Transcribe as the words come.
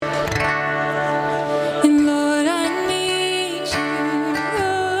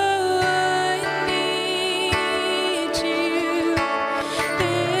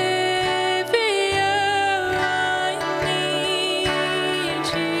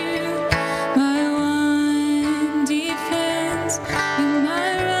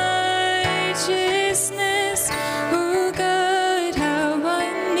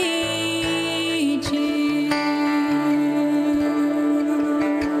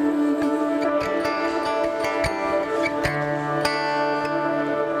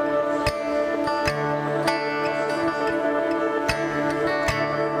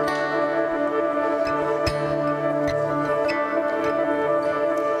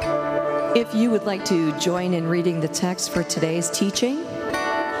If you would like to join in reading the text for today's teaching,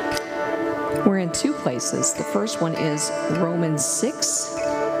 we're in two places. The first one is Romans 6,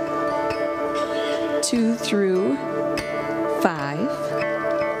 2 through 5,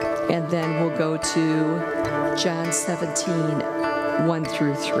 and then we'll go to John 17, 1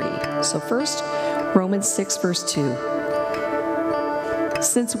 through 3. So first, Romans 6, verse 2.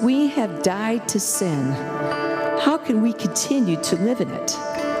 Since we have died to sin, how can we continue to live in it?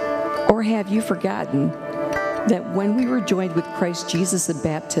 Or have you forgotten that when we were joined with Christ Jesus in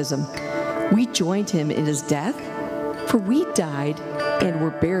baptism, we joined him in his death? For we died and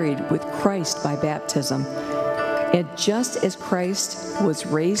were buried with Christ by baptism. And just as Christ was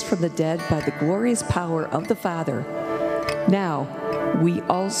raised from the dead by the glorious power of the Father, now we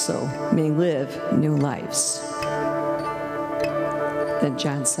also may live new lives. Then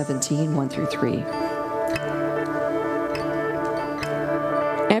John 17, 1 through 3.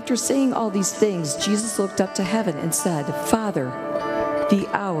 After saying all these things, Jesus looked up to heaven and said, Father, the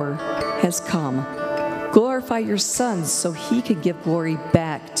hour has come. Glorify your Son so he can give glory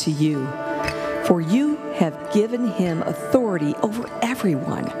back to you. For you have given him authority over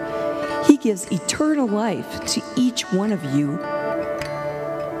everyone. He gives eternal life to each one of you.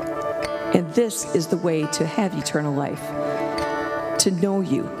 And this is the way to have eternal life, to know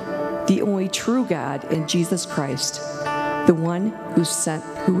you, the only true God, and Jesus Christ, the one who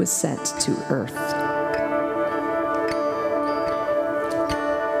was sent to earth.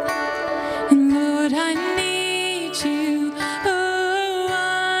 Lord, I need you. Oh,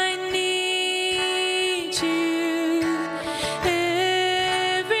 I need you.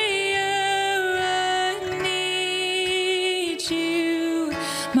 Every hour I need you.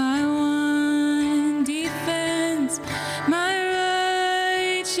 My one defense, my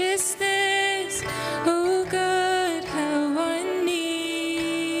righteousness. Oh God, how I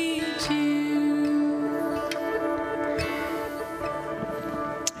need you.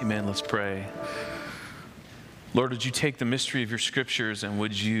 Amen. Let's pray. Lord, would you take the mystery of your scriptures and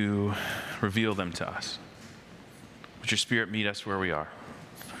would you reveal them to us? Would your Spirit meet us where we are?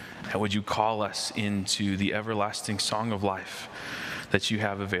 And would you call us into the everlasting song of life that you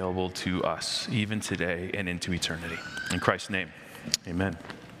have available to us, even today and into eternity? In Christ's name, amen.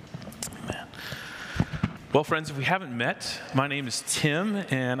 Amen. Well, friends, if we haven't met, my name is Tim,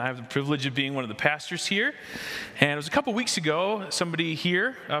 and I have the privilege of being one of the pastors here. And it was a couple weeks ago, somebody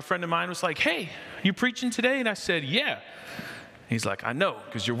here, a friend of mine, was like, hey, you preaching today? And I said, yeah. He's like, I know,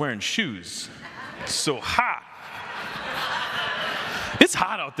 because you're wearing shoes. It's so hot. It's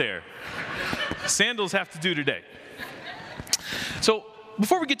hot out there. Sandals have to do today. So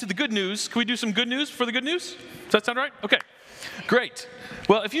before we get to the good news, can we do some good news for the good news? Does that sound right? Okay, great.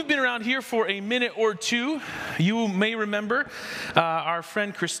 Well, if you've been around here for a minute or two, you may remember our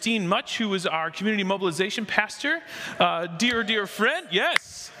friend Christine Much, who was our community mobilization pastor. Dear friend,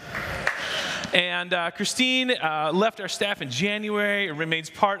 yes. And Christine left our staff in January and remains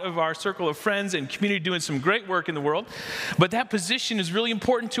part of our circle of friends and community doing some great work in the world. But that position is really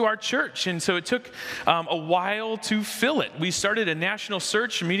important to our church. And so it took a while to fill it. We started a national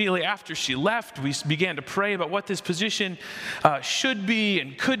search immediately after she left. We began to pray about what this position should be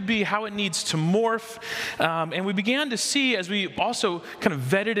and could be, how it needs to morph. And we began to see, as we also kind of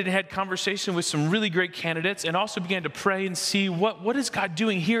vetted and had conversation with some really great candidates, and also began to pray and see what is God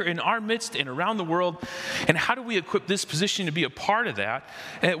doing here in our midst and around the world, and how do we equip this position to be a part of that?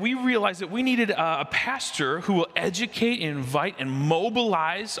 And we realized that we needed a pastor who will educate, invite, and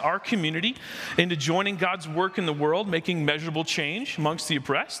mobilize our community into joining God's work in the world, making measurable change amongst the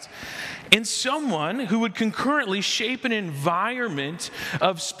oppressed, and someone who would concurrently shape an environment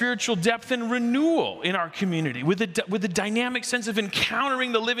of spiritual depth and renewal in our community with a dynamic sense of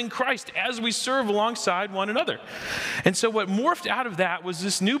encountering the living Christ as we serve alongside one another. And so what morphed out of that was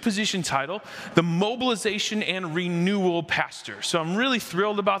this new position title, the Mobilization and Renewal Pastor. So I'm really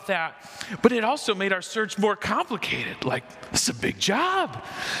thrilled about that. But it also made our search more complicated. Like, it's a big job.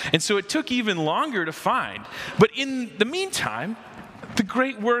 And so it took even longer to find. But in the meantime, the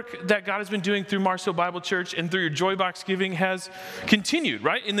great work that God has been doing through Marceau Bible Church and through your Joy Box giving has continued,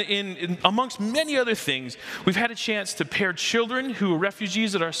 right? In amongst many other things, we've had a chance to pair children who are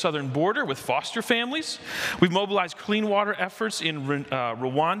refugees at our southern border with foster families. We've mobilized clean water efforts in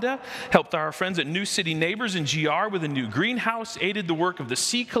Rwanda, helped our friends at New City Neighbors in GR with a new greenhouse, aided the work of the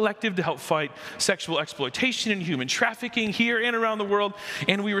Sea Collective to help fight sexual exploitation and human trafficking here and around the world.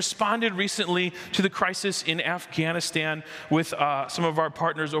 And we responded recently to the crisis in Afghanistan with some of our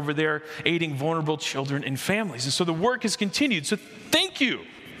partners over there aiding vulnerable children and families. And so the work has continued. So thank you.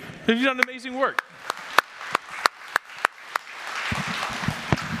 You've done amazing work.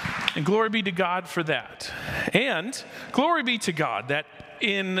 And glory be to God for that. And glory be to God that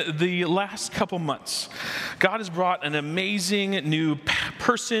in the last couple months, God has brought an amazing new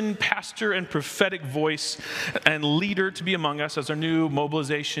person, pastor, and prophetic voice and leader to be among us as our new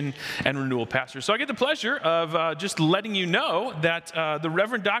mobilization and renewal pastor. So I get the pleasure of just letting you know that the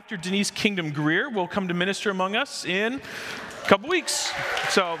Reverend Dr. Denise Kingdom Greer will come to minister among us in a couple weeks.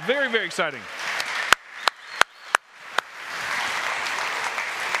 So very, very exciting.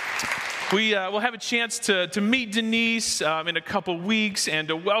 We will have a chance to meet Denise in a couple weeks and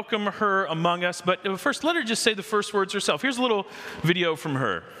to welcome her among us. But first, let her just say the first words herself. Here's a little video from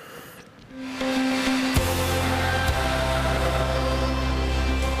her.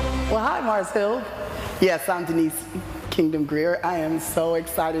 Well, hi, Mars Hill. Yes, I'm Denise Kingdom Greer. I am so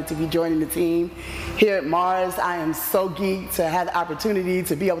excited to be joining the team here at Mars. I am so geeked to have the opportunity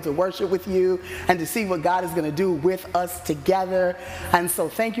to be able to worship with you and to see what God is going to do with us together. And so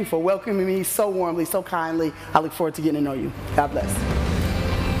thank you for welcoming me so warmly, so kindly. I look forward to getting to know you. God bless.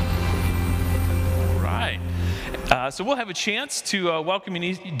 Right. So we'll have a chance to welcome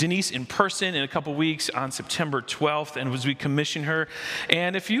Denise in person in a couple weeks on September 12th, and as we commission her.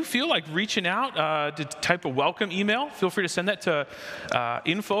 And if you feel like reaching out to type a welcome email, feel free to send that to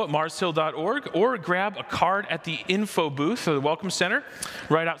info@marshill.org, or grab a card at the info booth or the Welcome Center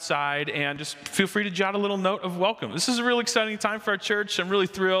right outside, and just feel free to jot a little note of welcome. This is a really exciting time for our church. I'm really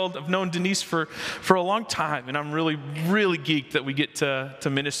thrilled. I've known Denise for a long time, and I'm really, really geeked that we get to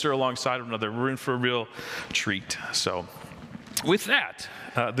minister alongside one another. We're in for a real treat. So with that,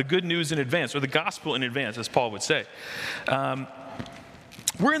 the good news in advance, or the gospel in advance, as Paul would say.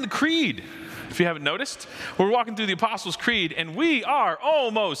 We're in the Creed, if you haven't noticed. We're walking through the Apostles' Creed, and we are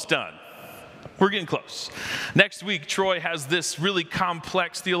almost done. We're getting close. Next week, Troy has this really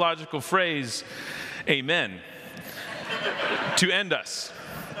complex theological phrase, amen, to end us.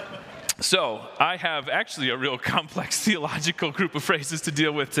 So I have actually a real complex theological group of phrases to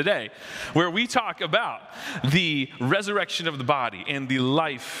deal with today, where we talk about the resurrection of the body and the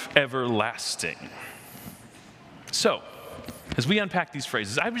life everlasting. So, as we unpack these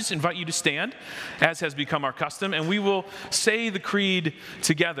phrases, I would just invite you to stand, as has become our custom, and we will say the creed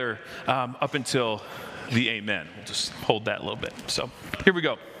together up until the amen. We'll just hold that a little bit. So, here we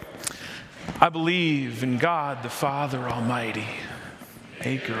go. I believe in God the Father Almighty,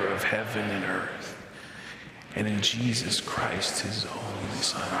 maker of heaven and earth, and in Jesus Christ, his only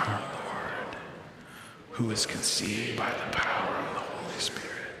Son, our Lord, who was conceived by the power of the Holy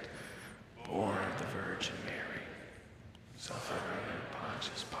Spirit, born of the Virgin Mary, suffered under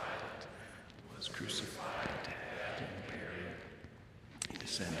Pontius Pilate, was crucified, dead, and buried. He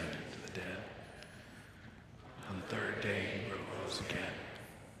descended into the dead. On the third day, he rose again.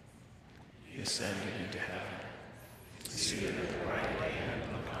 He ascended into heaven, seated at the right hand of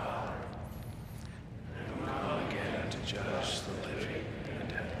the Father, and will come again to judge the living and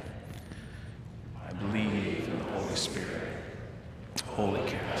the dead. I believe in the Holy Spirit, the Holy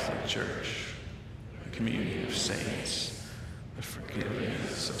Catholic Church, the communion of saints, the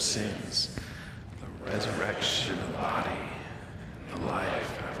forgiveness of sins, the resurrection of the body, and the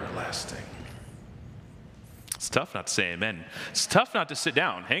life everlasting. It's tough not to say amen. It's tough not to sit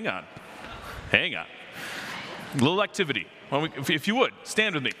down. Hang on. Hang on. A little activity. If you would,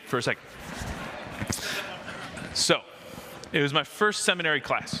 stand with me for a second. So, it was my first seminary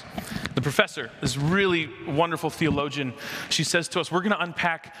class. The professor, this really wonderful theologian, she says to us, we're going to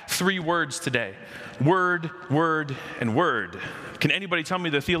unpack 3 words today. Word, word, and word. Can anybody tell me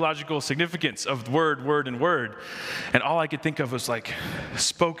the theological significance of word, word, and word? And all I could think of was like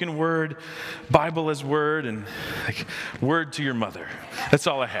spoken word, Bible as word, and like word to your mother. That's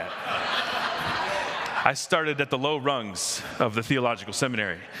all I had. I started at the low rungs of the theological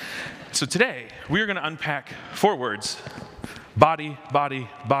seminary. So today, we are going to unpack 4 words: body, body,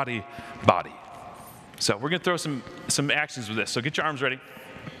 body, body. So we're going to throw some actions with this. So get your arms ready.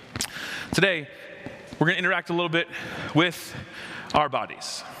 Today, we're going to interact a little bit with our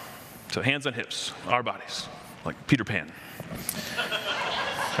bodies. So hands on hips, our bodies, like Peter Pan.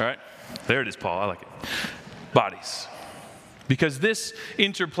 All right? There it is, Paul. I like it. Bodies. Because this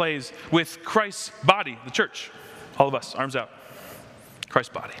interplays with Christ's body, the church. All of us, arms out.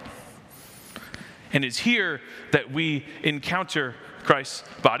 Christ's body. And it's here that we encounter Christ's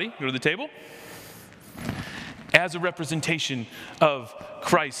body, go to the table, as a representation of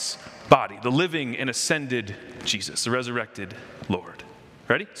Christ's body, the living and ascended Jesus, the resurrected Lord.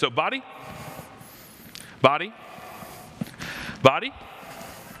 Ready? So body, body, body,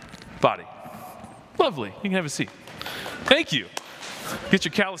 body. Lovely. You can have a seat. Thank you. Get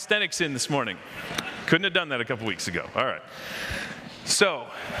your calisthenics in this morning. Couldn't have done that a couple weeks ago. All right. So,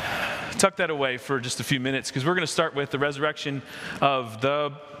 tuck that away for just a few minutes because we're going to start with the resurrection of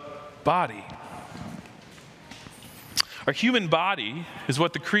the body. Our human body is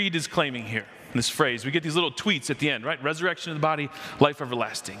what the creed is claiming here. In this phrase, we get these little tweets at the end, right? Resurrection of the body, life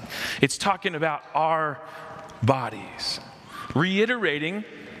everlasting. It's talking about our bodies, reiterating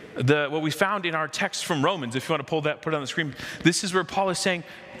what we found in our text from Romans. If you want to put it on the screen, this is where Paul is saying,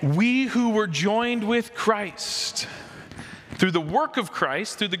 we who were joined with Christ through the work of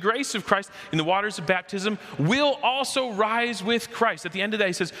Christ, through the grace of Christ in the waters of baptism, will also rise with Christ. At the end of that,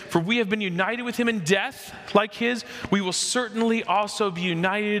 he says, for we have been united with him in death like his, we will certainly also be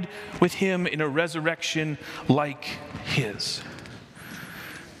united with him in a resurrection like his.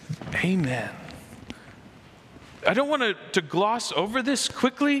 Amen. I don't want to gloss over this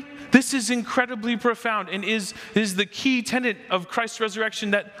quickly. This is incredibly profound and is the key tenet of Christ's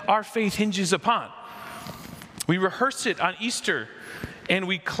resurrection that our faith hinges upon. We rehearse it on Easter, and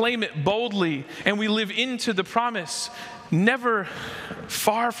we claim it boldly, and we live into the promise. Never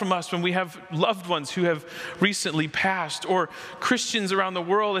far from us when we have loved ones who have recently passed, or Christians around the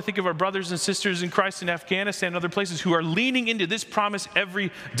world. I think of our brothers and sisters in Christ in Afghanistan and other places who are leaning into this promise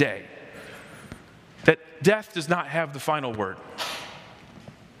every day, that death does not have the final word.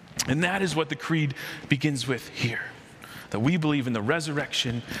 And that is what the creed begins with here, that we believe in the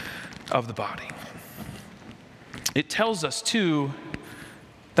resurrection of the body. It tells us, too,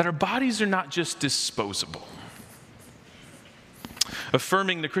 that our bodies are not just disposable.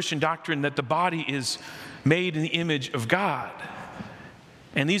 Affirming the Christian doctrine that the body is made in the image of God.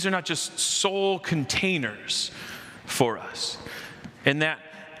 And these are not just soul containers for us. And that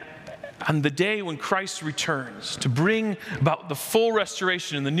on the day when Christ returns to bring about the full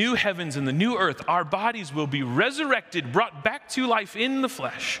restoration in the new heavens and the new earth, our bodies will be resurrected, brought back to life in the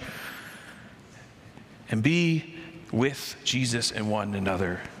flesh, and be with Jesus and one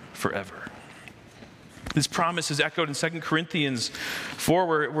another forever. This promise is echoed in 2 Corinthians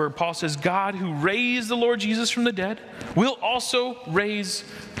 4, where Paul says, God who raised the Lord Jesus from the dead will also raise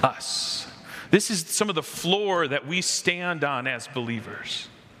us. This is some of the floor that we stand on as believers.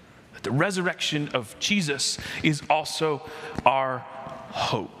 That the resurrection of Jesus is also our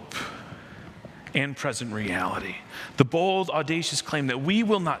hope and present reality. The bold, audacious claim that we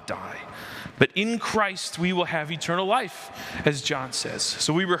will not die, but in Christ we will have eternal life, as John says.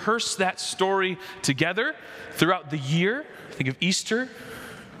 So we rehearse that story together throughout the year. Think of Easter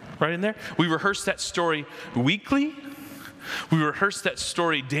right in there. We rehearse that story weekly. We rehearse that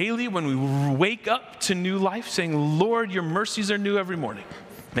story daily when we wake up to new life, saying, Lord, your mercies are new every morning.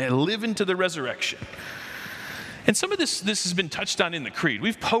 May I live into the resurrection. And some of this has been touched on in the creed.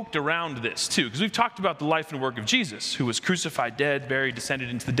 We've poked around this too, because we've talked about the life and work of Jesus, who was crucified, dead, buried,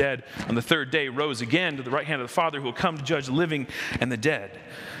 descended into the dead, on the third day rose again to the right hand of the Father, who will come to judge the living and the dead.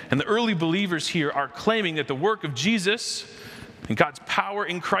 And the early believers here are claiming that the work of Jesus and God's power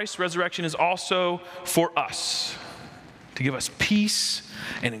in Christ's resurrection is also for us, to give us peace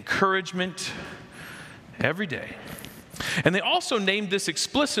and encouragement every day. And they also named this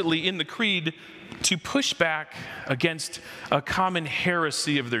explicitly in the creed to push back against a common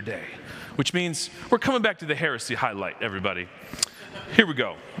heresy of their day, which means we're coming back to the heresy highlight, everybody. Here we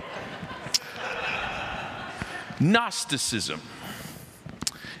go. Gnosticism.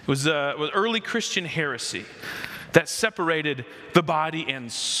 It was early Christian heresy that separated the body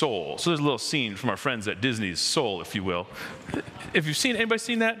and soul. So there's a little scene from our friends at Disney's Soul, if you will. If you've seen, anybody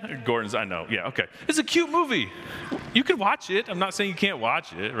seen that? Gordon's, I know, yeah, okay. It's a cute movie. You can watch it. I'm not saying you can't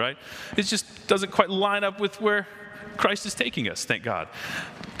watch it, right? It just doesn't quite line up with where Christ is taking us, thank God.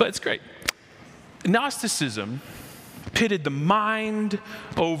 But it's great. Gnosticism pitted the mind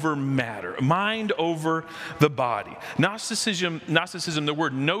over matter, mind over the body. Gnosticism, the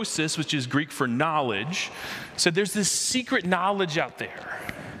word gnosis, which is Greek for knowledge, said there's this secret knowledge out there.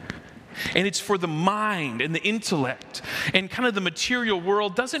 And it's for the mind and the intellect. And kind of the material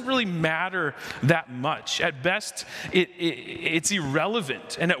world doesn't really matter that much. At best, it's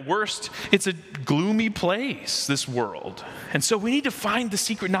irrelevant. And at worst, it's a gloomy place, this world. And so we need to find the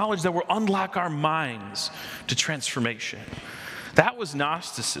secret knowledge that will unlock our minds to transformation. That was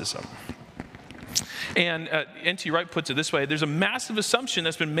Gnosticism. And N.T. Wright puts it this way: there's a massive assumption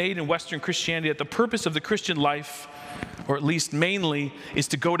that's been made in Western Christianity that the purpose of the Christian life, or at least mainly, is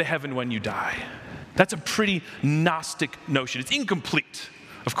to go to heaven when you die. That's a pretty Gnostic notion. It's incomplete.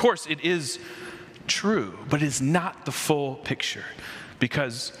 Of course, it is true, but it is not the full picture,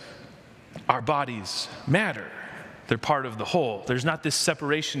 because our bodies matter. They're part of the whole. There's not this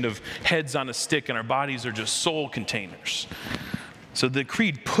separation of heads on a stick and our bodies are just soul containers. So the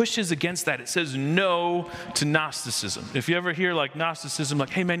creed pushes against that. It says no to Gnosticism. If you ever hear like Gnosticism, like,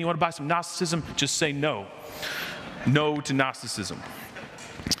 hey man, you want to buy some Gnosticism? Just say no. No to Gnosticism.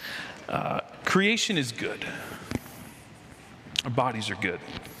 Creation is good. Our bodies are good.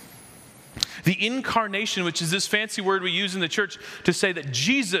 The incarnation, which is this fancy word we use in the church to say that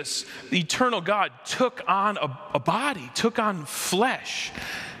Jesus, the eternal God, took on a body, took on flesh,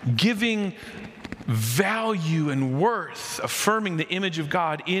 giving value and worth, affirming the image of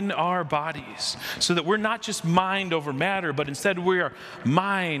God in our bodies, so that we're not just mind over matter, but instead we are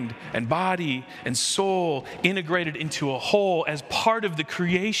mind and body and soul integrated into a whole as part of the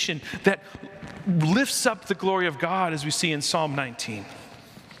creation that lifts up the glory of God, as we see in Psalm 19.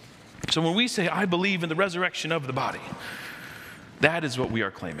 So when we say, I believe in the resurrection of the body, that is what we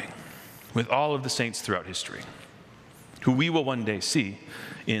are claiming with all of the saints throughout history, who we will one day see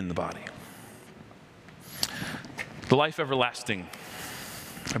in the body. The life everlasting.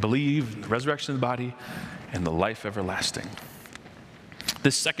 I believe in the resurrection of the body and the life everlasting.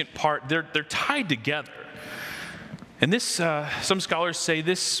 This second part, they're tied together. And this, some scholars say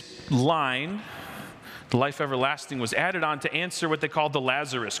this line, the life everlasting, was added on to answer what they call the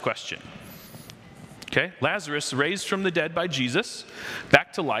Lazarus question. Okay, Lazarus raised from the dead by Jesus,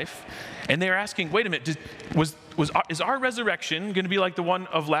 back to life, and they're asking, wait a minute, is our resurrection going to be like the one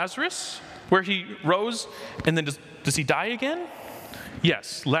of Lazarus, where he rose and then does he die again?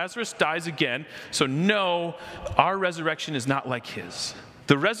 Yes, Lazarus dies again, so no, our resurrection is not like his.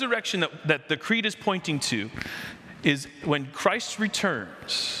 The resurrection that the creed is pointing to is when Christ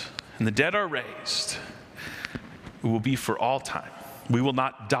returns and the dead are raised, it will be for all time. We will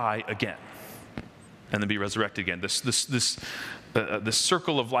not die again and then be resurrected again. This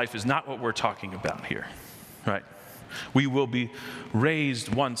circle of life is not what we're talking about here, right? We will be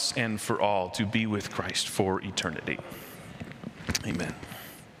raised once and for all to be with Christ for eternity. Amen.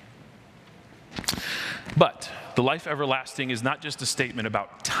 But the life everlasting is not just a statement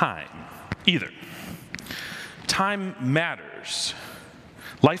about time either. Time matters.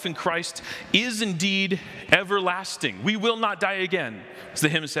 Life in Christ is indeed everlasting. We will not die again, as the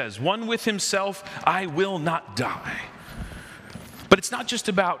hymn says. One with himself, I will not die. But it's not just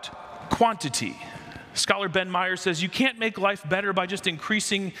about quantity. Scholar Ben Meyer says you can't make life better by just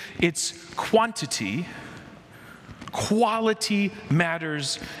increasing its quantity. Quality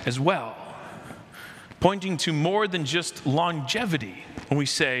matters as well, pointing to more than just longevity when we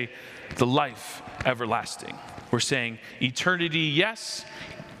say the life everlasting. We're saying eternity, yes,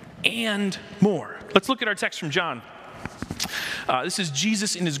 and more. Let's look at our text from John. This is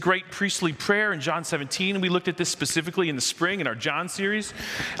Jesus in his great priestly prayer in John 17. We looked at this specifically in the spring in our John series.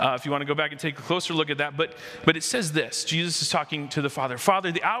 If you want to go back and take a closer look at that. But it says this. Jesus is talking to the Father.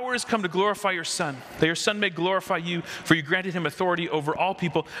 Father, the hour has come to glorify your Son, that your Son may glorify you, for you granted him authority over all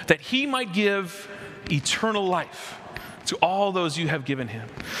people, that he might give eternal life to all those you have given him.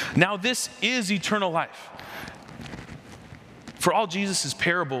 Now this is eternal life. For all Jesus'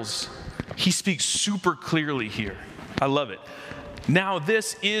 parables, he speaks super clearly here. I love it. Now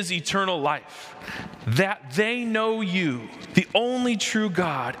this is eternal life, that they know you, the only true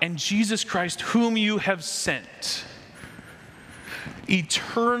God, and Jesus Christ, whom you have sent.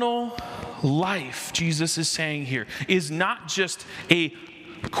 Eternal life, Jesus is saying here, is not just a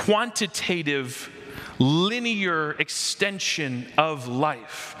quantitative, linear extension of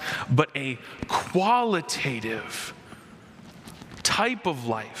life, but a qualitative type of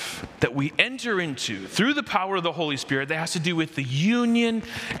life that we enter into through the power of the Holy Spirit that has to do with the union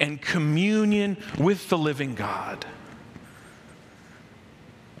and communion with the living God.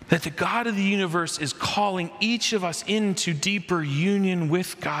 That the God of the universe is calling each of us into deeper union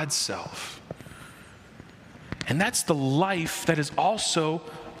with God's self. And that's the life that is also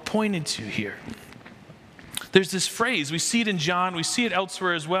pointed to here. There's this phrase, we see it in John, we see it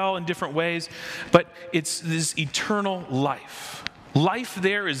elsewhere as well in different ways, but it's this eternal life. Life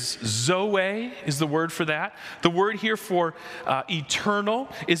there is zoe, is the word for that. The word here for eternal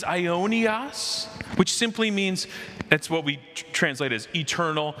is aionios, which simply means, that's what we translate as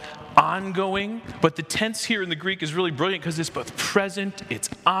eternal, ongoing. But the tense here in the Greek is really brilliant because it's both present, it's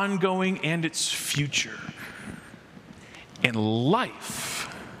ongoing, and it's future. And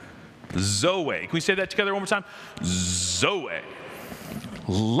life, zoe. Can we say that together one more time? Zoe.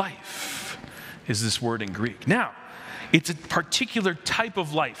 Life is this word in Greek. Now, it's a particular type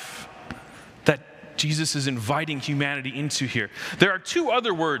of life that Jesus is inviting humanity into here. There are two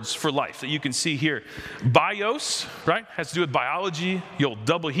other words for life that you can see here. Bios, right, has to do with biology, the old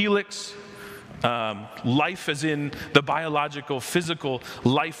double helix. Life as in the biological, physical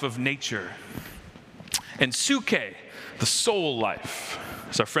life of nature. And psuche, the soul life.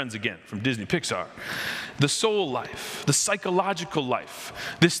 It's our friends again from Disney Pixar. The soul life, the psychological life,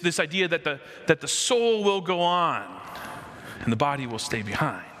 this idea that the soul will go on and the body will stay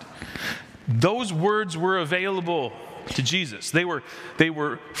behind. Those words were available to Jesus. They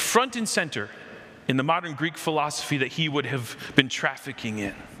were front and center in the modern Greek philosophy that he would have been trafficking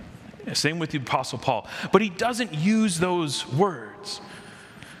in. Same with the Apostle Paul. But he doesn't use those words,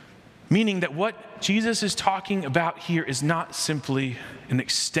 meaning that what Jesus is talking about here is not simply an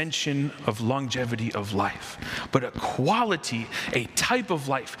extension of longevity of life, but a quality, a type of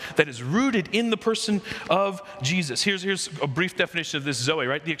life that is rooted in the person of Jesus. Here's a brief definition of this Zoe,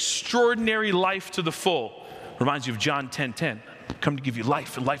 right? The extraordinary life to the full. Reminds you of John 10:10. Come to give you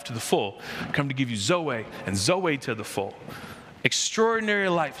life and life to the full. Come to give you Zoe and Zoe to the full. Extraordinary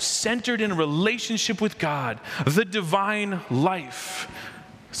life centered in a relationship with God, the divine life.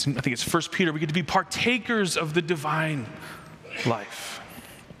 I think it's 1 Peter. We get to be partakers of the divine life.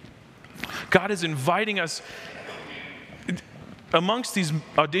 God is inviting us, amongst these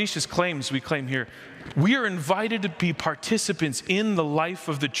audacious claims we claim here, we are invited to be participants in the life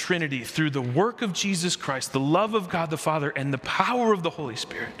of the Trinity through the work of Jesus Christ, the love of God the Father, and the power of the Holy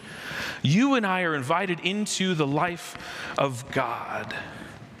Spirit. You and I are invited into the life of God.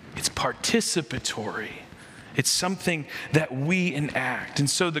 It's participatory. It's something that we enact. And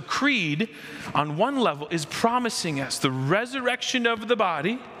so the creed, on one level, is promising us the resurrection of the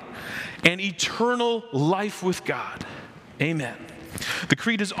body and eternal life with God. Amen. The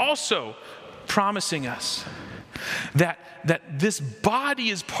creed is also promising us that this body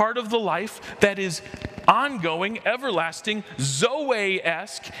is part of the life that is ongoing, everlasting,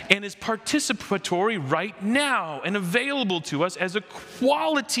 Zoe-esque, and is participatory right now and available to us as a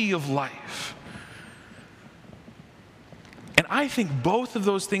quality of life. And I think both of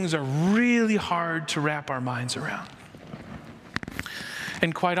those things are really hard to wrap our minds around.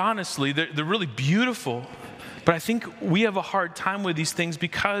 And quite honestly, they're really beautiful, but I think we have a hard time with these things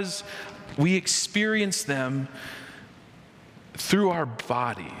because we experience them through our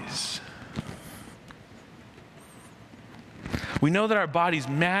bodies. We know that our bodies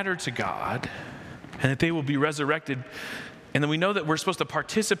matter to God and that they will be resurrected. And then we know that we're supposed to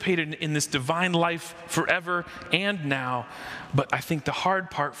participate in this divine life forever and now. But I think the hard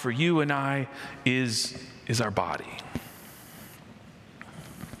part for you and I is our body.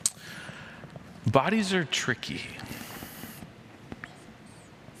 Bodies are tricky.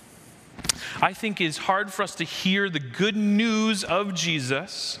 I think it's hard for us to hear the good news of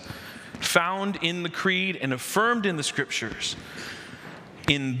Jesus found in the creed and affirmed in the scriptures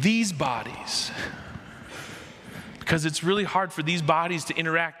in these bodies, because it's really hard for these bodies to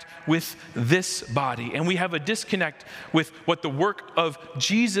interact with this body. And we have a disconnect with what the work of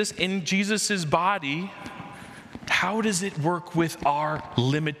Jesus in Jesus's body, how does it work with our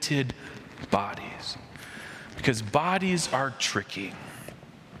limited bodies? Because bodies are tricky.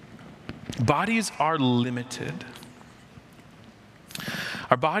 Bodies are limited.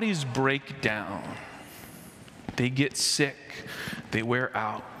 Our bodies break down. They get sick. They wear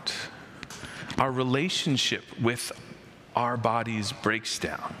out. Our relationship with our bodies breaks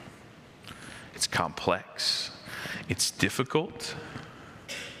down. It's complex. It's difficult.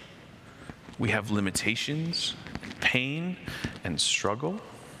 We have limitations, pain, and struggle.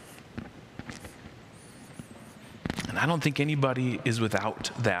 And I don't think anybody is without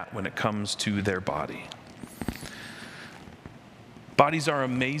that when it comes to their body. Bodies are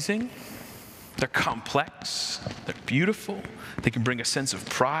amazing. They're complex. They're beautiful. They can bring a sense of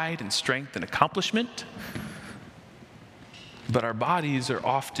pride and strength and accomplishment. But our bodies are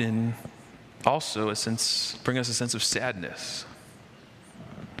often also bring us a sense of sadness,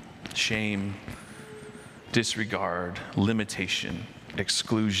 shame, disregard, limitation,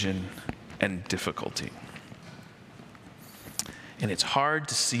 exclusion, and difficulty. And it's hard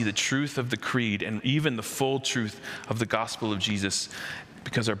to see the truth of the creed and even the full truth of the gospel of Jesus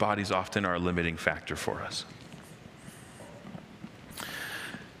because our bodies often are a limiting factor for us.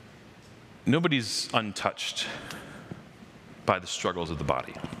 Nobody's untouched by the struggles of the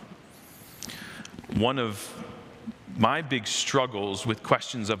body. One of my big struggles with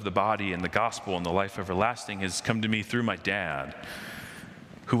questions of the body and the gospel and the life everlasting has come to me through my dad,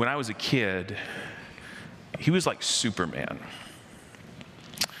 who when I was a kid, he was like Superman.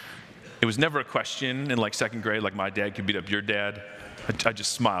 It was never a question in like second grade, like my dad could beat up your dad. I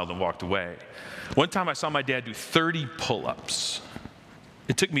just smiled and walked away. One time I saw my dad do 30 pull-ups.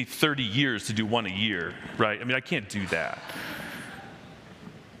 It took me 30 years to do one a year, right? I mean, I can't do that.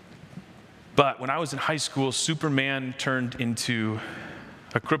 But when I was in high school, Superman turned into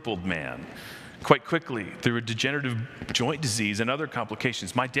a crippled man quite quickly through a degenerative joint disease and other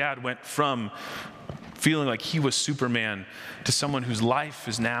complications. My dad went from feeling like he was Superman to someone whose life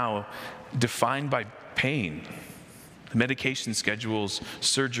is now defined by pain. Medication schedules,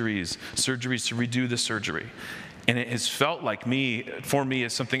 surgeries to redo the surgery. And it has felt like for me,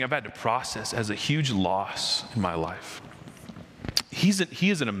 as something I've had to process as a huge loss in my life. He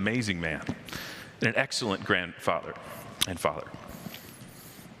is an amazing man and an excellent grandfather and father.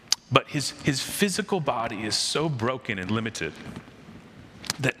 But his physical body is so broken and limited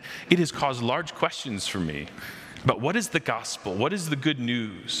that it has caused large questions for me about what is the gospel, what is the good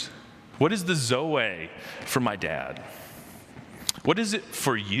news, what is the Zoe for my dad? What is it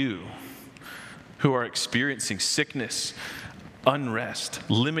for you who are experiencing sickness, unrest,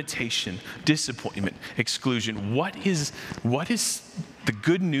 limitation, disappointment, exclusion? What is the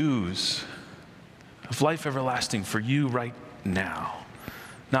good news of life everlasting for you right now?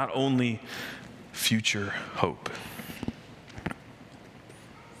 Not only future hope.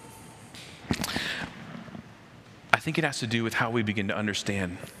 I think it has to do with how we begin to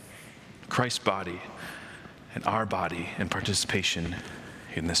understand Christ's body and our body and participation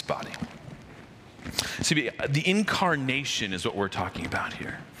in this body. See, the incarnation is what we're talking about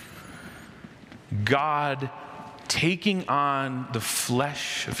here. God taking on the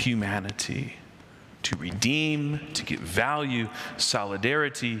flesh of humanity to redeem, to give value,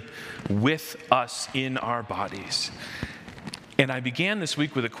 solidarity with us in our bodies. And I began this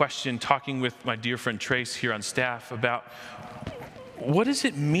week with a question, talking with my dear friend Trace here on staff about what does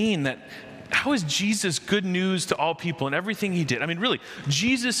it mean that, how is Jesus good news to all people and everything he did? I mean, really,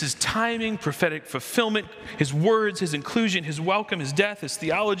 Jesus' timing, prophetic fulfillment, his words, his inclusion, his welcome, his death, his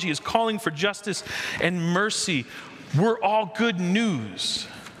theology, his calling for justice and mercy were all good news.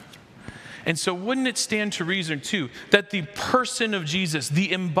 And so wouldn't it stand to reason, too, that the person of Jesus,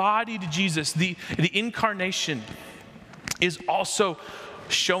 the embodied Jesus, the incarnation is also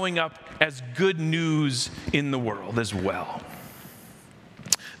showing up as good news in the world as well?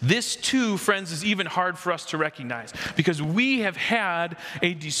 This, too, friends, is even hard for us to recognize because we have had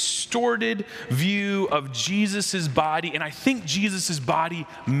a distorted view of Jesus' body, and I think Jesus' body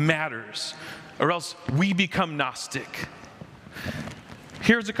matters, or else we become Gnostic.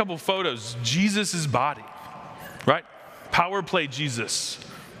 Here's a couple photos. Jesus' body, right? Power play Jesus,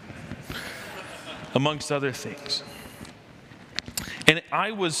 amongst other things. And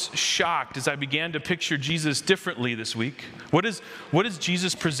I was shocked as I began to picture Jesus differently this week. What is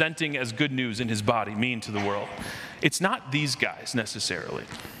Jesus presenting as good news in his body mean to the world? It's not these guys necessarily.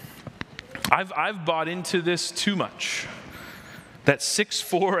 I've bought into this too much. That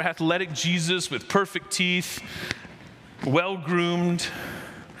 6'4" athletic Jesus with perfect teeth, well-groomed,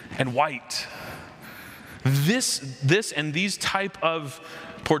 and white. This and these type of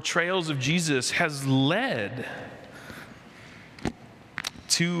portrayals of Jesus has led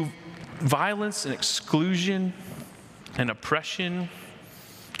to violence and exclusion and oppression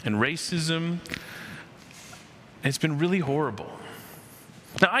and racism. It's been really horrible.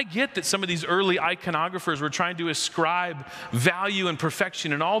 Now, I get that some of these early iconographers were trying to ascribe value and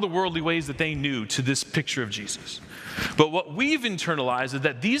perfection in all the worldly ways that they knew to this picture of Jesus. But what we've internalized is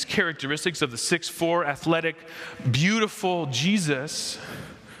that these characteristics of the 6'4", athletic, beautiful Jesus,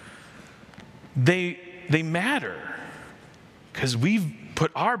 they matter because we've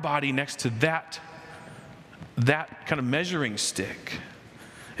put our body next to that kind of measuring stick.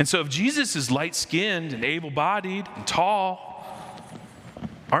 And so if Jesus is light-skinned and able-bodied and tall,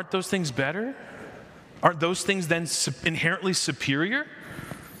 aren't those things better? Aren't those things then inherently superior?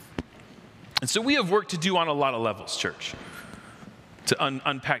 And so we have work to do on a lot of levels, church, to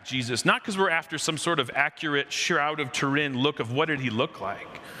unpack Jesus. Not because we're after some sort of accurate Shroud of Turin look of what did he look like,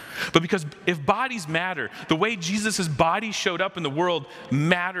 but because if bodies matter, the way Jesus' body showed up in the world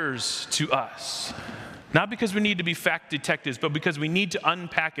matters to us. Not because we need to be fact detectives, but because we need to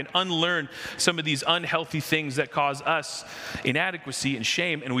unpack and unlearn some of these unhealthy things that cause us inadequacy and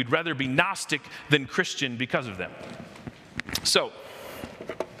shame, and we'd rather be Gnostic than Christian because of them. So,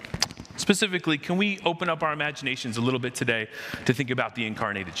 specifically, can we open up our imaginations a little bit today to think about the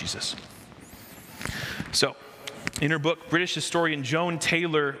incarnated Jesus? So, in her book, British historian Joan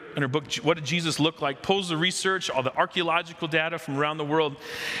Taylor, in her book, What Did Jesus Look Like?, pulls the research, all the archaeological data from around the world,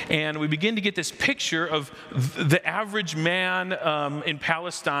 and we begin to get this picture of the average man in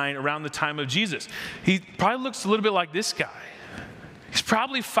Palestine around the time of Jesus. He probably looks a little bit like this guy. He's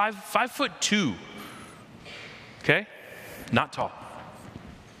probably 5'2", okay? Not tall.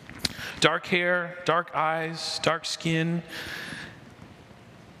 Dark hair, dark eyes, dark skin.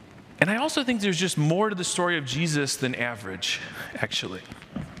 And I also think there's just more to the story of Jesus than average, actually.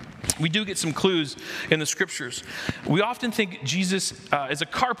 we do get some clues in the scriptures. We often think Jesus is a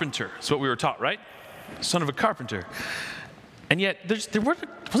carpenter. That's what we were taught, right? Son of a carpenter. And yet, there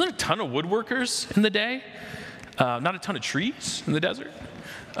wasn't a ton of woodworkers in the day, not a ton of trees in the desert.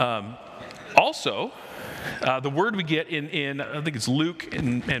 Also, the word we get in I think it's Luke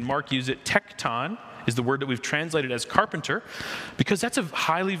and Mark use it, tekton, is the word that we've translated as carpenter, because that's a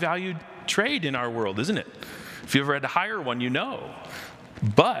highly valued trade in our world, isn't it? If you ever had to hire one, you know.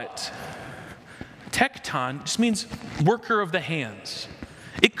 But tekton just means worker of the hands.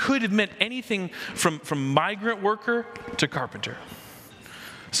 It could have meant anything from migrant worker to carpenter.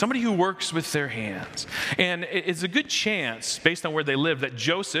 Somebody who works with their hands. And it's a good chance, based on where they lived, that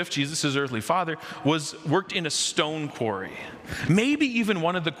Joseph, Jesus' earthly father, worked in a stone quarry. Maybe even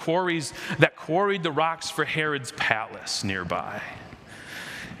one of the quarries that quarried the rocks for Herod's palace nearby.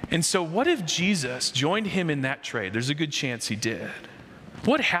 And so what if Jesus joined him in that trade? There's a good chance he did.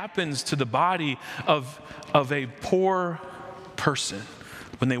 What happens to the body of a poor person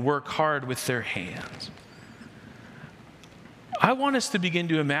when they work hard with their hands? I want us to begin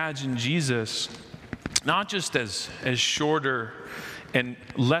to imagine Jesus not just as shorter and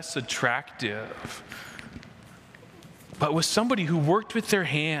less attractive, but was somebody who worked with their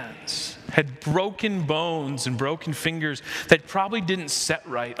hands, had broken bones and broken fingers that probably didn't set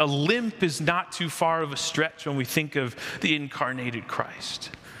right. A limp is not too far of a stretch when we think of the incarnated Christ.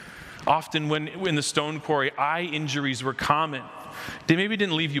 Often when in the stone quarry, eye injuries were common. They maybe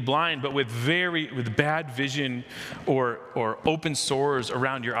didn't leave you blind, but with bad vision or open sores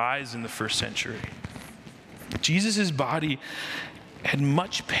around your eyes in the first century. Jesus' body had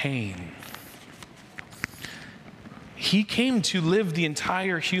much pain. He came to live the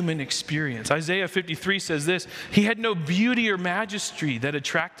entire human experience. Isaiah 53 says this, he had no beauty or majesty that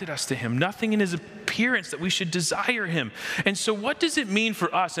attracted us to him, nothing in his appearance that we should desire him. And so what does it mean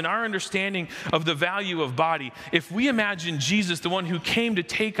for us in our understanding of the value of body if we imagine Jesus, the one who came to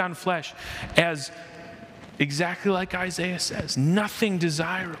take on flesh, as exactly like Isaiah says, nothing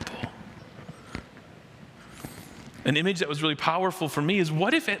desirable? An image that was really powerful for me is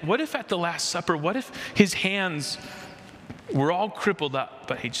what if at the Last Supper, what if his hands were all crippled up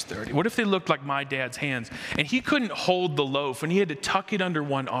by age 30? What if they looked like my dad's hands and he couldn't hold the loaf and he had to tuck it under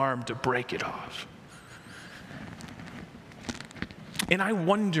one arm to break it off? And I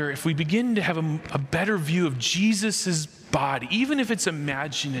wonder if we begin to have a better view of Jesus' body, even if it's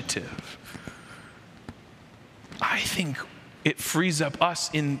imaginative, I think it frees up us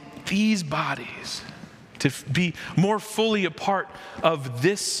in these bodies to be more fully a part of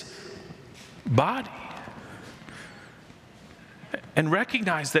this body. And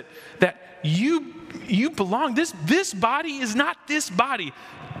recognize that you belong. This body is not this body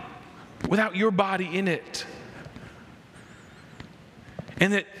without your body in it.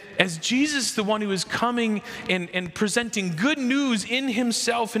 And that as Jesus, the one who is coming and presenting good news in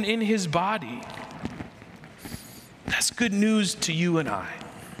himself and in his body, that's good news to you and I.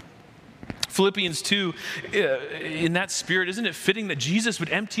 Philippians 2, in that spirit, isn't it fitting that Jesus would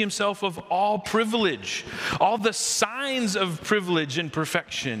empty himself of all privilege, all the signs of privilege and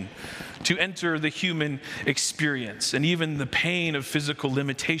perfection, to enter the human experience and even the pain of physical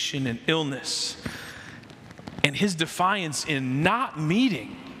limitation and illness, and his defiance in not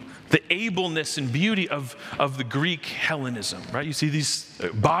meeting the ableness and beauty of the Greek Hellenism, right? You see, these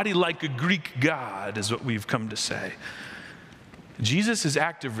body like a Greek god is what we've come to say. Jesus'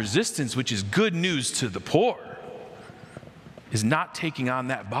 act of resistance, which is good news to the poor, is not taking on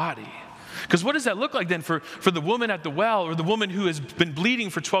that body. Because what does that look like then for the woman at the well, or the woman who has been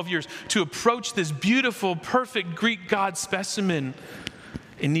bleeding for 12 years, to approach this beautiful, perfect Greek god specimen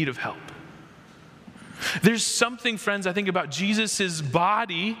in need of help? There's something, friends, I think about Jesus'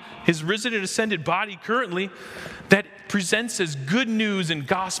 body, his risen and ascended body currently, that presents as good news and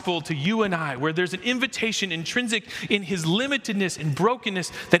gospel to you and I, where there's an invitation intrinsic in his limitedness and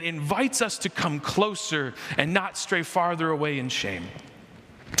brokenness that invites us to come closer and not stray farther away in shame.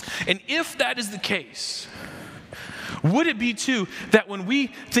 And if that is the case, would it be too that when we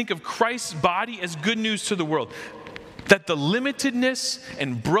think of Christ's body as good news to the world, that the limitedness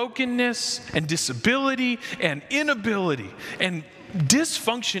and brokenness and disability and inability and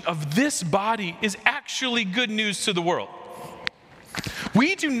dysfunction of this body is actually good news to the world?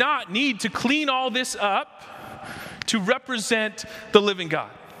 We do not need to clean all this up to represent the living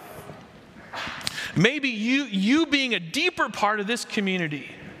God. Maybe you being a deeper part of this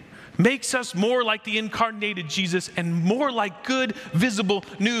community makes us more like the incarnated Jesus and more like good, visible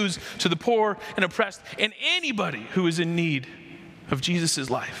news to the poor and oppressed and anybody who is in need of Jesus'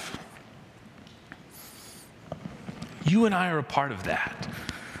 life. You and I are a part of that.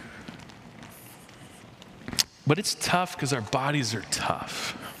 But it's tough because our bodies are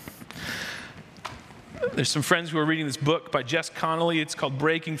tough. There's some friends who are reading this book by Jess Connolly. It's called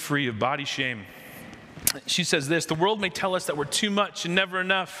Breaking Free of Body Shame. She says this: the world may tell us that we're too much and never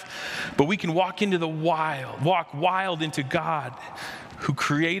enough, but we can walk wild into God who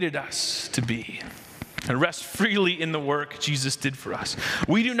created us to be, and rest freely in the work Jesus did for us.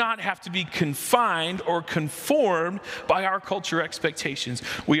 We do not have to be confined or conformed by our culture expectations.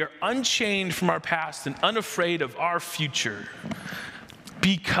 We are unchained from our past and unafraid of our future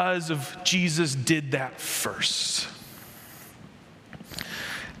because of Jesus did that first.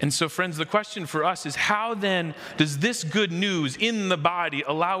 And so, friends, the question for us is, how then does this good news in the body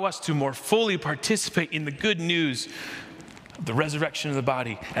allow us to more fully participate in the good news of the resurrection of the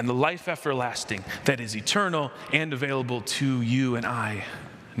body and the life everlasting that is eternal and available to you and I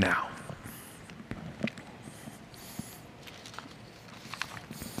now?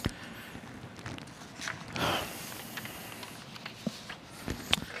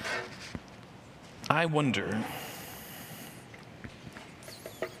 I wonder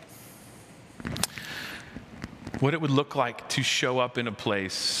what it would look like to show up in a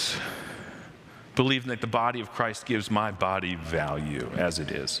place believing that the body of Christ gives my body value as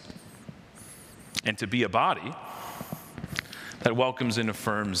it is, and to be a body that welcomes and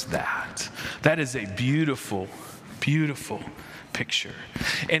affirms that. That is a beautiful, beautiful picture.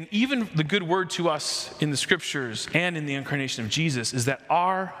 And even the good word to us in the scriptures and in the incarnation of Jesus is that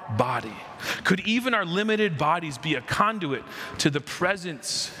our body, could even our limited bodies, be a conduit to the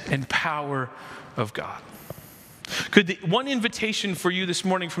presence and power of God? Could the one invitation for you this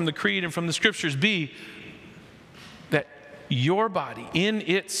morning from the Creed and from the Scriptures be that your body, in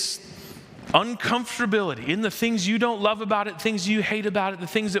its uncomfortability, in the things you don't love about it, things you hate about it, the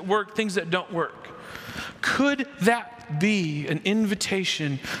things that work, things that don't work, could that be an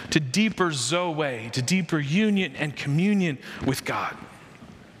invitation to deeper Zoe, to deeper union and communion with God?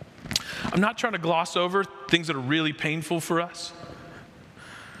 I'm not trying to gloss over things that are really painful for us.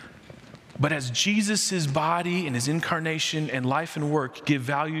 But as Jesus' body and his incarnation and life and work give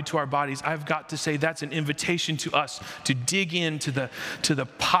value to our bodies, I've got to say that's an invitation to us to dig into the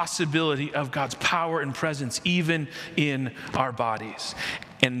possibility of God's power and presence even in our bodies,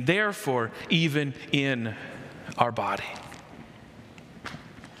 and therefore even in our body.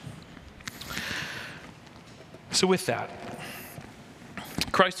 So with that,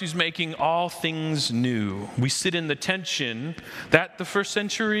 Christ who's making all things new. We sit in the tension that the first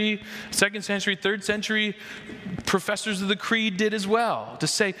century, second century, third century professors of the creed did as well, to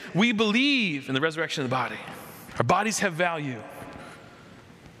say, we believe in the resurrection of the body. Our bodies have value,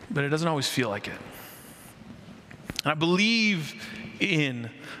 but it doesn't always feel like it. And I believe in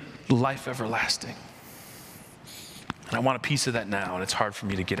life everlasting. And I want a piece of that now, and it's hard for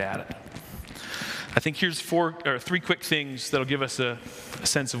me to get at it. I think here's three quick things that'll give us a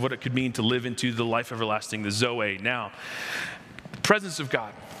sense of what it could mean to live into the life everlasting, the Zoe. Now, presence of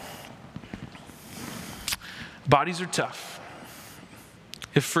God. Bodies are tough.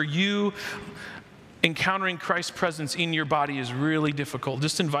 If for you, encountering Christ's presence in your body is really difficult,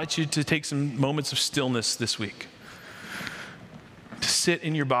 just invite you to take some moments of stillness this week. To sit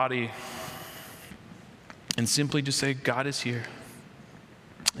in your body and simply just say, God is here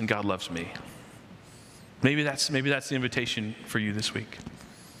and God loves me. Maybe that's the invitation for you this week.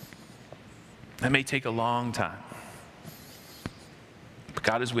 That may take a long time. But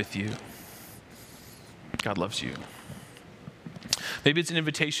God is with you. God loves you. Maybe it's an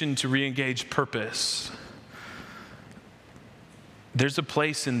invitation to re-engage purpose. There's a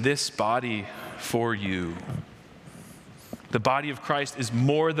place in this body for you. The body of Christ is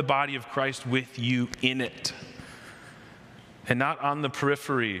more the body of Christ with you in it. And not on the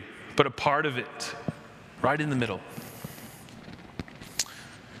periphery, but a part of it. Right in the middle.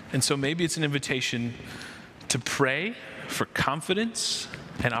 And so maybe it's an invitation to pray for confidence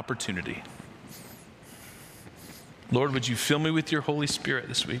and opportunity. Lord, would you fill me with your Holy Spirit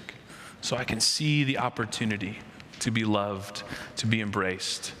this week so I can see the opportunity to be loved, to be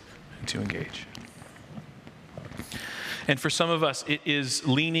embraced, and to engage. And for some of us, it is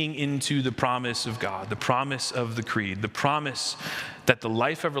leaning into the promise of God, the promise of the Creed, the promise that the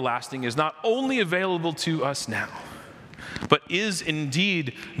life everlasting is not only available to us now, but is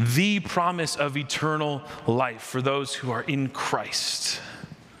indeed the promise of eternal life for those who are in Christ.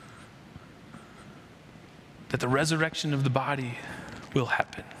 That the resurrection of the body will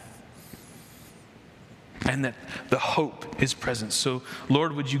happen. And that the hope is present. So,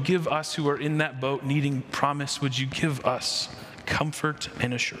 Lord, would you give us who are in that boat needing promise, would you give us comfort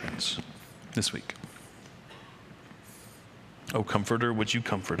and assurance this week? Oh, Comforter, would you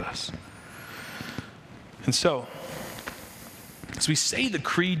comfort us? And so, as we say the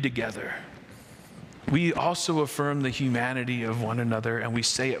creed together, we also affirm the humanity of one another, and we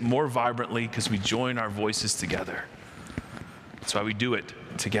say it more vibrantly because we join our voices together. That's why we do it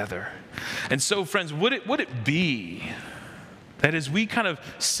together. And so, friends, would it be that as we kind of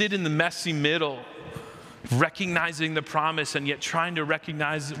sit in the messy middle, recognizing the promise and yet trying to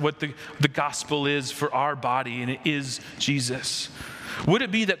recognize what the gospel is for our body, and it is Jesus, would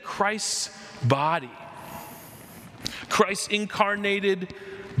it be that Christ's body, Christ's incarnated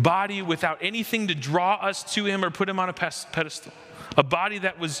body without anything to draw us to him or put him on a pedestal, a body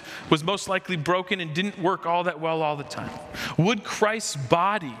that was most likely broken and didn't work all that well all the time, would Christ's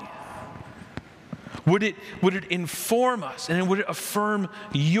body, would it inform us, and would it affirm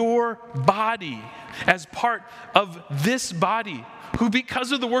your body as part of this body, who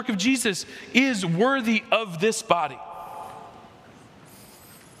because of the work of Jesus is worthy of this body?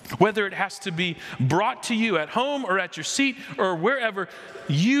 Whether it has to be brought to you at home or at your seat or wherever,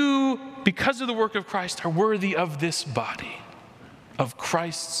 you, because of the work of Christ, are worthy of this body, of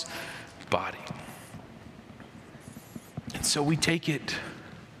Christ's body. And so we take it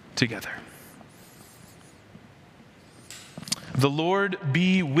together. The Lord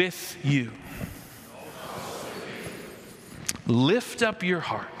be with you. Lift up your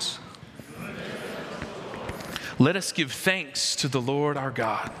hearts. Let us give thanks to the Lord our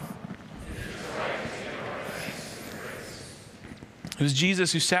God. It was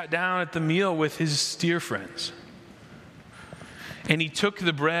Jesus who sat down at the meal with his dear friends. And he took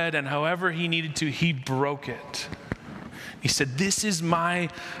the bread, and however he needed to, he broke it. He said, "This is my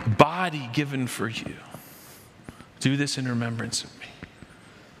body given for you. Do this in remembrance of me."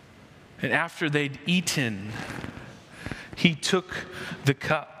 And after they'd eaten, he took the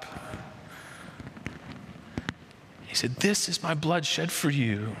cup. He said, "This is my blood shed for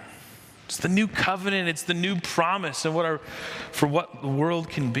you." It's the new covenant. It's the new promise of for what the world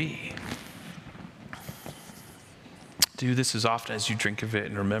can be. Do this as often as you drink of it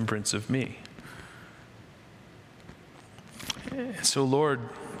in remembrance of me. And so, Lord,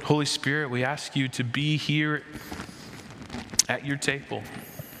 Holy Spirit, we ask you to be here at your table.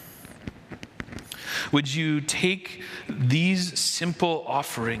 Would you take these simple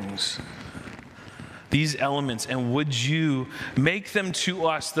offerings, these elements, and would you make them to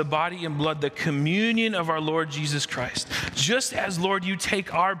us the body and blood, the communion of our Lord Jesus Christ? Just as, Lord, you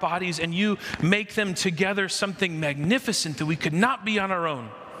take our bodies and you make them together something magnificent that we could not be on our own.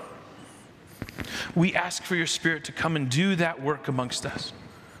 We ask for your Spirit to come and do that work amongst us.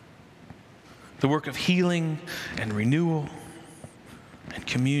 The work of healing and renewal and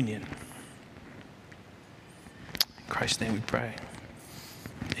communion. In Christ's name we pray.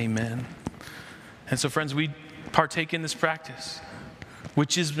 Amen. And so, friends, we partake in this practice,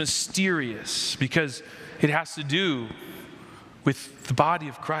 which is mysterious because it has to do with the body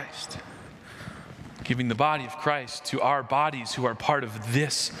of Christ. Giving the body of Christ to our bodies who are part of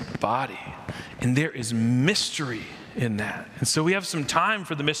this body. And there is mystery in that. And so we have some time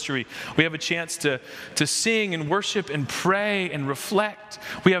for the mystery. We have a chance to sing and worship and pray and reflect.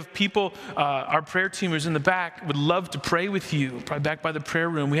 We have people, our prayer team who's in the back would love to pray with you, probably back by the prayer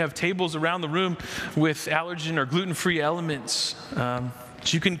room. We have tables around the room with allergen or gluten-free elements. So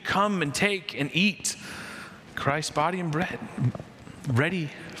you can come and take and eat Christ's body and bread ready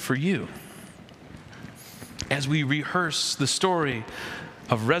for you as we rehearse the story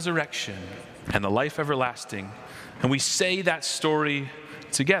of resurrection and the life everlasting. And we say that story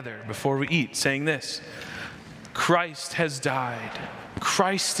together before we eat, saying this: Christ has died,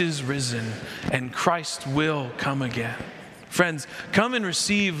 Christ is risen, and Christ will come again. Friends, come and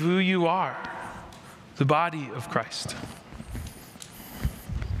receive who you are, the body of Christ.